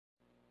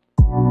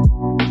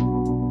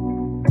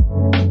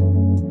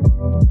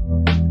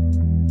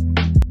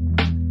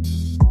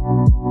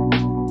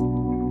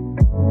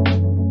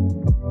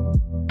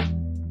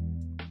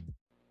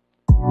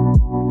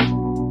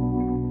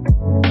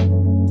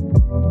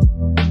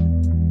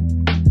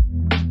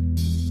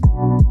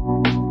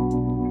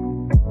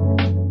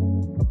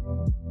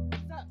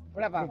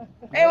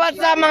Hey, what's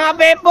up mga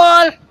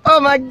people?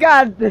 Oh my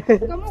God!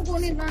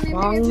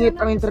 Pangit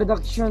ang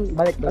introduction.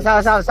 Balik. What's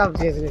up?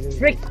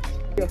 Freak!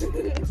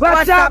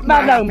 What's up,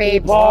 madam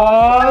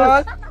people?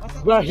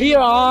 We're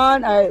here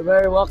on.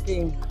 We're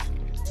walking.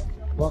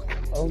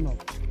 Oh no.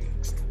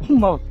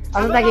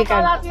 Asa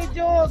tagikan?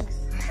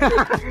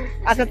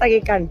 Asa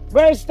tagikan?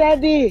 We're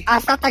steady.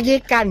 Asa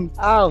tagikan?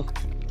 Oh.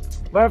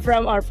 We're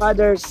from our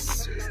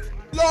fathers.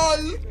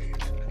 LOL!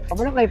 Abo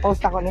na kayo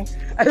post ako ni.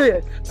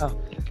 Oh.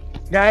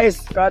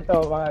 Guys,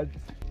 kato mga.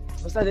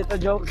 Basta dito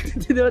joke.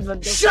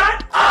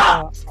 Shut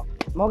up!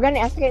 Mo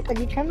gani asa kay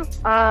tagikan no?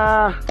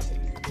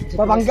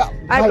 Babangga.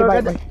 Ay,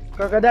 Bye.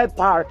 Crocodile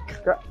Park.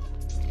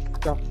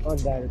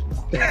 Crocodile.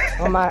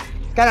 Mama,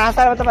 kana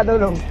asa ba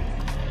padulong?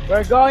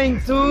 We're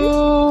going to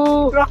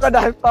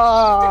Crocodile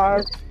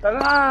Park.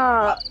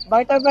 Tara.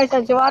 Bakit tayo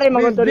sa Suwari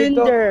We've magunto been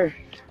dito? there.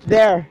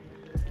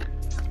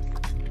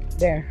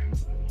 There.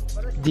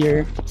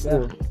 Dear.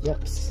 Yeah.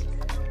 Yups.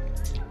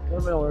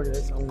 What am I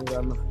ordering? Ang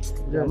drama.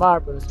 Drama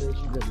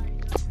pronunciation.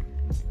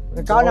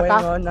 Nagkaon na ka?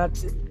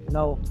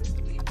 No.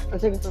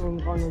 Kasi gusto mo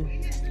mukha nun.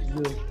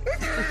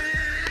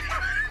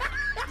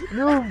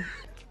 No.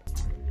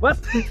 What?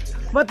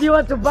 What do you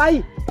want to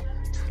buy?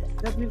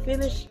 Let me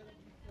finish.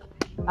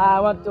 I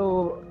want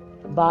to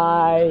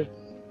buy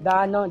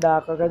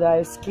the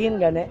crocodile skin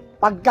gani.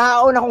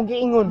 Pagkaon akong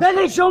giingon.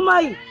 Dali,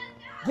 siomay!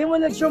 Di mo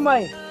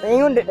nag-siomay.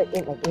 Naingon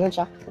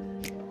siya.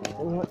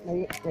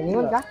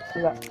 Naingon ka?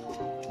 Sila.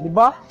 Di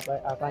ba?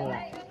 Akan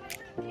lang.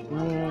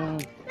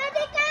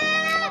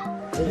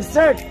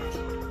 Dessert!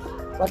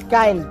 What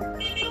kind?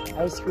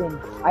 Ice cream.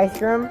 Ice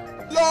cream?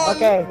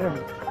 Okay.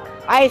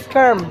 Ice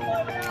cream.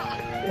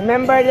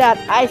 Remember that.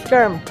 Ice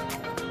cream.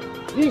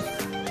 This.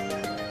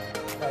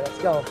 Okay, let's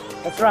go.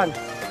 Let's run.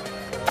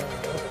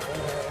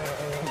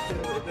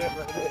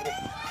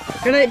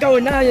 Kana ikaw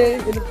na yan.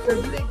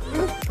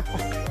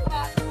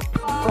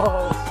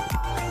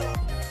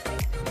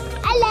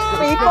 Hello!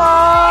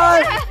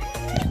 People!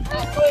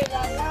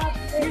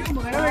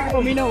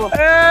 Paminaw.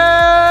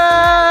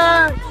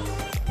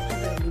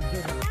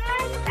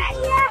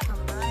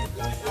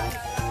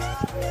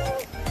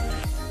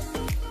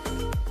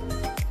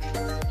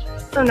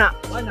 Ito na.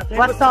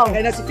 What song?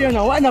 Kaya na si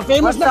Fiona. Wala na.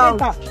 Famous What song?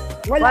 na kita.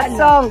 Wala What na.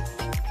 song?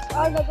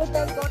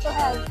 Go to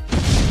hell.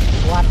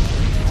 What?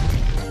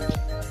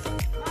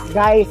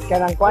 Guys,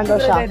 kanang kuando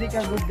siya. Ready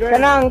ka, good girl.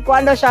 Kanang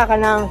kuando siya,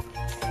 kanang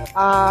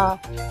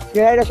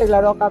kaya na siya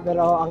laro ka,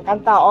 pero ang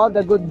kanta, all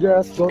the good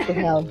girls go to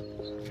hell.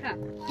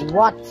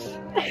 What?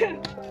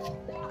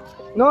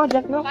 No,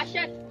 Jack, no?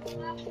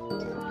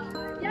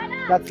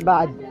 That's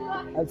bad.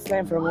 It's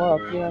time for more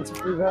opinions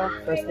of Viva.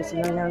 First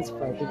Thessalonians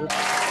 5.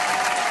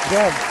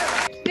 Good.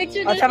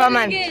 Picture O, saba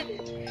man?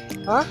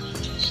 Huh?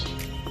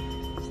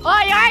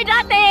 Oh, you heard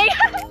nothing!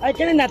 Ay,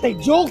 kailan natin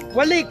joke?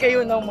 Wali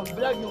kayo nang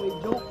mag-vlog yung may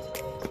joke.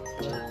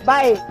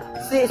 Bye.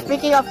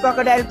 Speaking of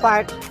Crocodile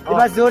Park, di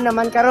ba zoo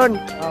naman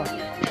karon? Oh.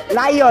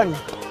 Lion.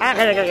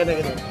 Kaya.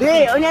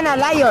 Di, unya na,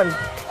 lion.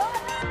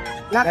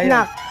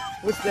 Knock.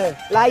 Who's there?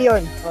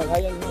 Lion. Oh,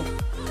 lion mo.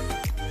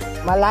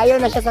 Malayo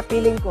na siya sa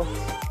piling ko.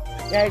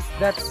 Guys,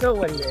 that's so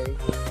one day.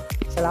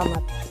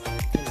 Salamat.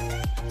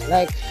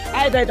 Like,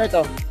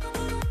 Ito.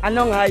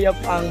 Anong hayop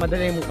ang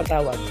madali mong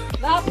patawag?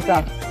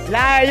 isa.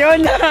 Lion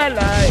na!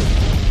 Lion!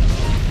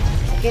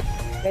 Sakit.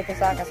 Dito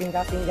sa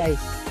kasing-kasing, guys.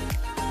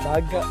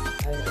 Baga.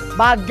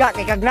 Baga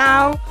kay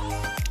Kagnaw.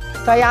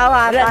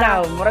 Sayawa. Wala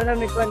na. Mura na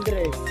may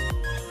kwandre.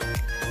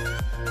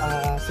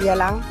 Siya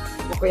lang.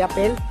 Kuya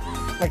Phil.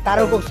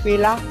 Nagtaro kong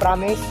spila.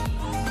 Promise.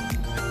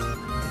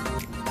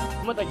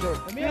 Kumata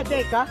joke.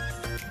 Nag-take ka?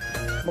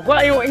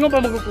 Magwala yung ingo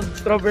pa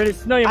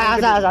mag-strawberries no?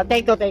 Asa.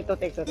 Take to.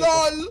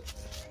 LOL!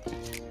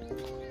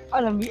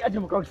 Alam mo,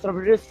 adyo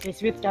mag-strawberries. Kay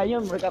sweet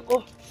kayo, murag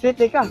ako.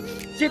 Sweet ka.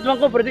 Sweet lang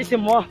ko, pero di si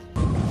mo.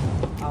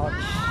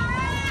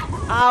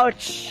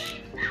 Ouch.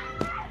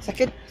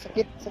 Sakit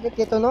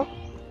dito, no?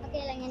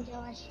 Okay lang yan,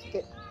 Josh.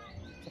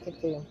 Sakit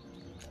ko yun.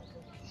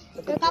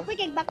 Pero kapoy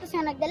kay bakto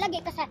siya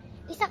nagdalagi kasi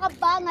isa ka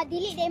ba nga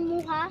dili day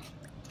mo ha?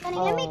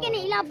 Kanina may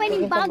kinilabay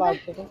ning bag.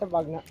 Sakit sa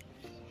bag na.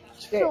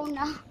 So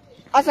na.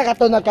 Asa ka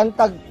to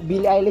nagkantag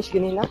Billie Eilish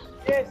kanina?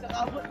 Yes,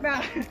 abot na.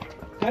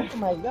 Oh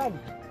my God.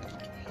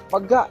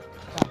 Pagga.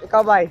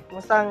 Ikaw bay,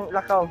 musang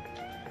lakaw?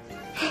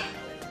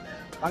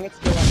 Pangit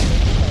sila.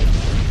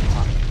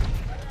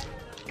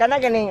 Kana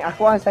ganing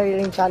ako ang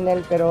sariling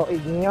channel pero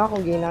inyo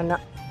akong ginana.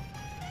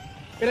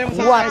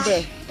 What?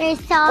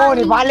 Oh,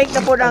 nibalik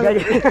na po ng...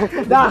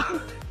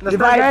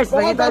 Diba guys,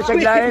 nakita siya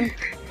glain.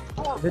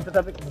 Dito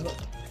topic.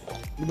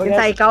 Diba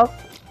Kinsa guys? ikaw?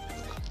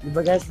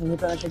 Diba guys,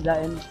 nakita na siya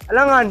glain.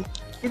 Alangan,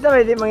 kita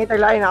ba di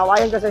mangitag lain,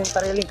 awayan ka sa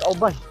sariling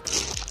kauban.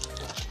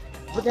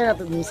 Ba't kaya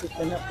natin music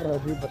ka na? Pero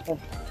di ba ito?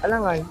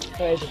 Alangan,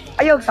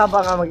 ayog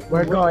saba nga mag...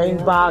 We're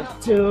going back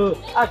to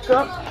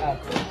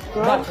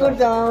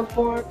Crocodile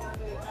Park.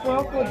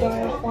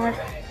 Crocodile Park.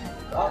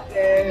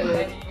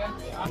 Okay.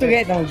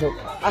 Sige, itong joke.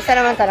 Asa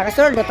naman ta?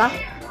 Nakasunod na ta?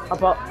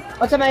 Apo.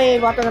 O sa may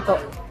wato na to?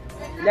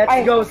 Let's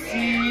Ay. go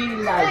see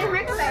live.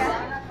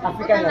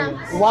 African lang.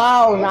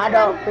 Wow,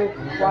 nada.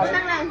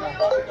 Utang lang.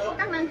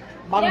 Utang lang.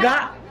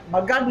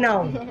 Bagag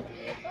now.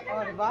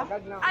 Oh, diba?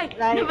 Ay,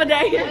 ano ba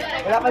dahil?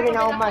 Wala pa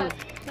ginauman.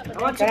 I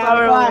want to Kaya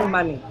power kuan. of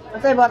money. Ano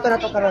sa'yo buhato na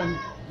to karon?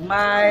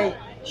 My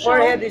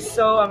forehead is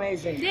so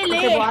amazing.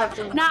 Dili.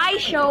 Na-I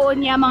show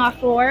niya mga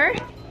 4.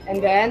 And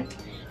then?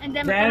 And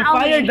then, Then matanaw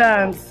fire ni-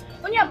 dance.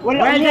 Unya,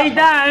 Where they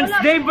dance,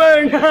 they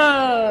burn.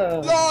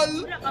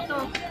 wala ka to.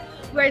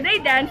 Where they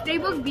dance, they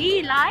will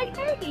be like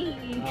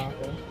 30.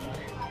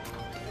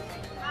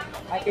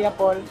 Ay, Kuya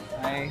Paul.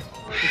 Hi.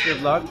 Is this your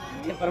vlog?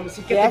 Para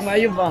musikat Yes.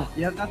 mayo ba?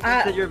 You have not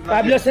Ah, posted your vlog.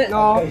 Pablo yet.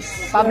 No, Guys.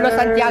 Pablo Sir.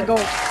 Santiago.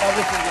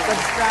 Pablo Santiago.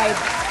 Subscribe.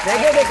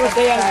 Dagay ko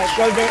sa yung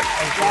shoulder,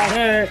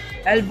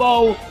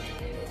 elbow.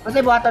 Ano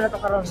sa'yo buhato na to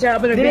karon? Kasi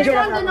habang na-video,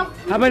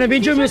 habang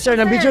na-video mo sir,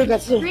 na-video ka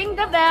sir. Ring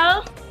the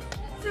bell.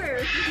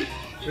 Sir.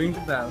 Ring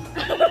the bell.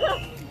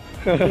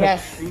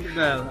 Yes. Ring the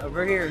bell.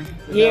 Over here.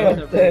 The Yeah.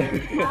 bell's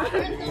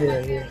over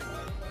here.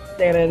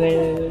 Tara na.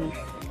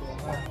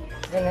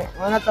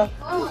 Ano to?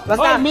 Oy,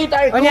 Basta, meet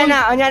our onya cool na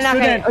kay,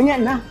 student.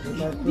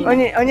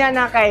 onya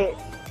na kay,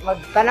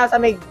 magtanaw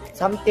sa may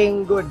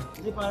something good.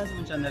 Hindi pa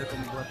sa channel ko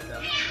mag-watch ka.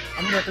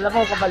 Ano ba, tala mo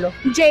kabalo?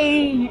 J.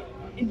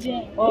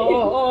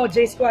 Oo,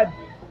 J Squad.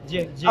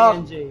 J Oh,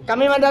 and J.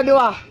 kami man daw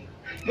duha.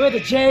 We're the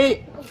J.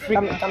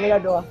 Kami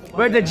daw duha.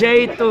 We're the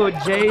J2,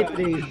 J3,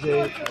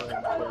 J4.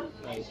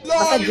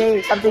 Basta J,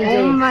 something J.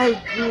 Oh my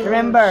God.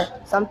 Remember,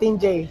 something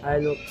J. I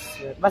look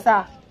sweat.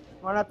 Basta,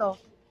 ano to?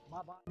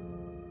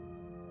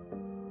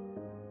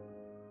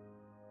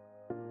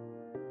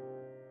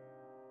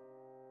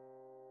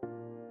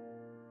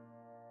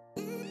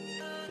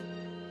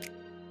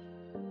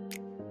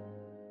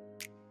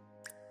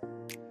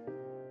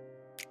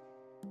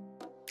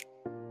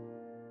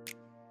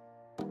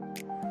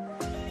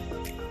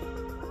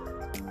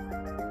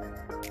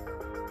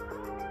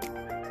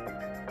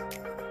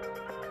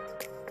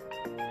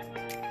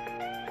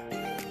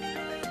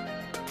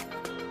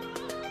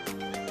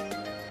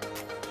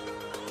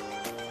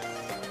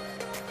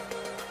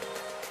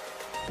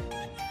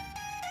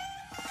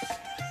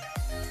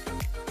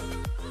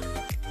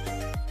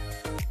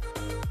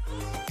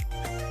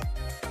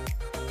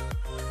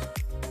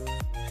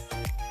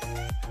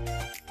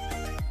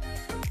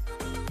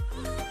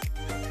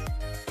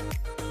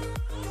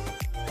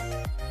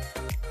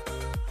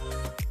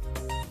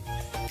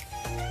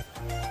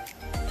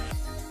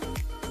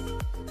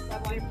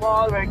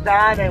 People, we're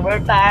done and we're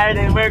tired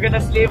and we're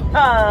gonna sleep.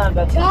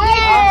 That's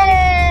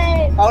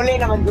Yay! Pauli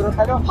naman duro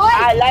sa do.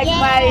 I like Yeah.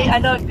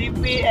 my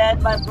DP and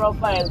my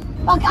profile.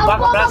 Pag-ampo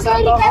Baka mo,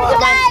 sorry, brasa to.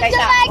 subscribe to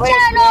my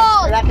channel!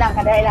 Wala lang,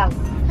 kaday lang.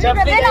 Jump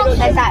in and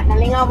Kaysa,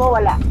 nalingaw mo,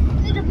 wala.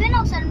 Ito ba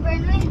ng sunburn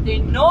mo?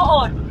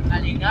 Tinood.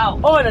 Alingaw.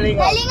 Oh,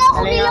 nalingaw. Nalingaw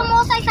kung Nalingaw. ilang mo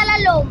sa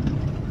lalong.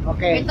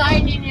 Okay. Tayo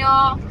ninyo.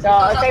 So,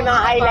 ano yung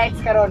mga highlights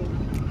karon?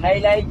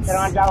 Highlights.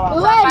 Karong adlaw.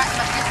 Uy!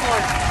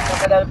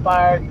 Crocodile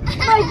Park. Oh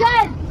my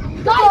God!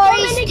 Guys, Normal.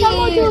 it's a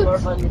camo dude! Ano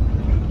po?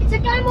 It's a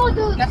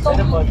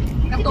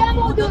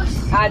camo dude!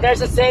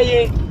 There's a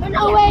saying, Run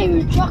away,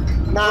 you truck!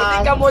 hindi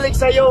Na, ka mulik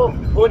sa'yo,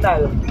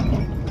 unal.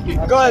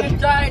 good.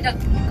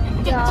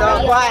 So,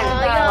 kuhan,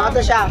 mga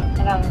to siya.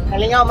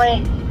 Nalingaw mo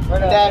eh.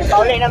 Then,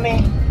 pauli na mi.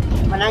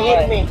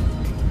 Mananghit mi.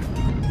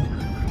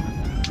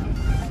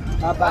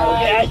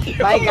 Bye-bye.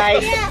 Bye,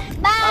 guys.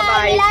 Bye!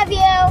 Bye-bye. We love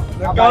you!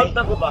 Nag-count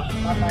na ko ba?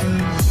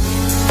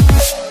 Bye-bye.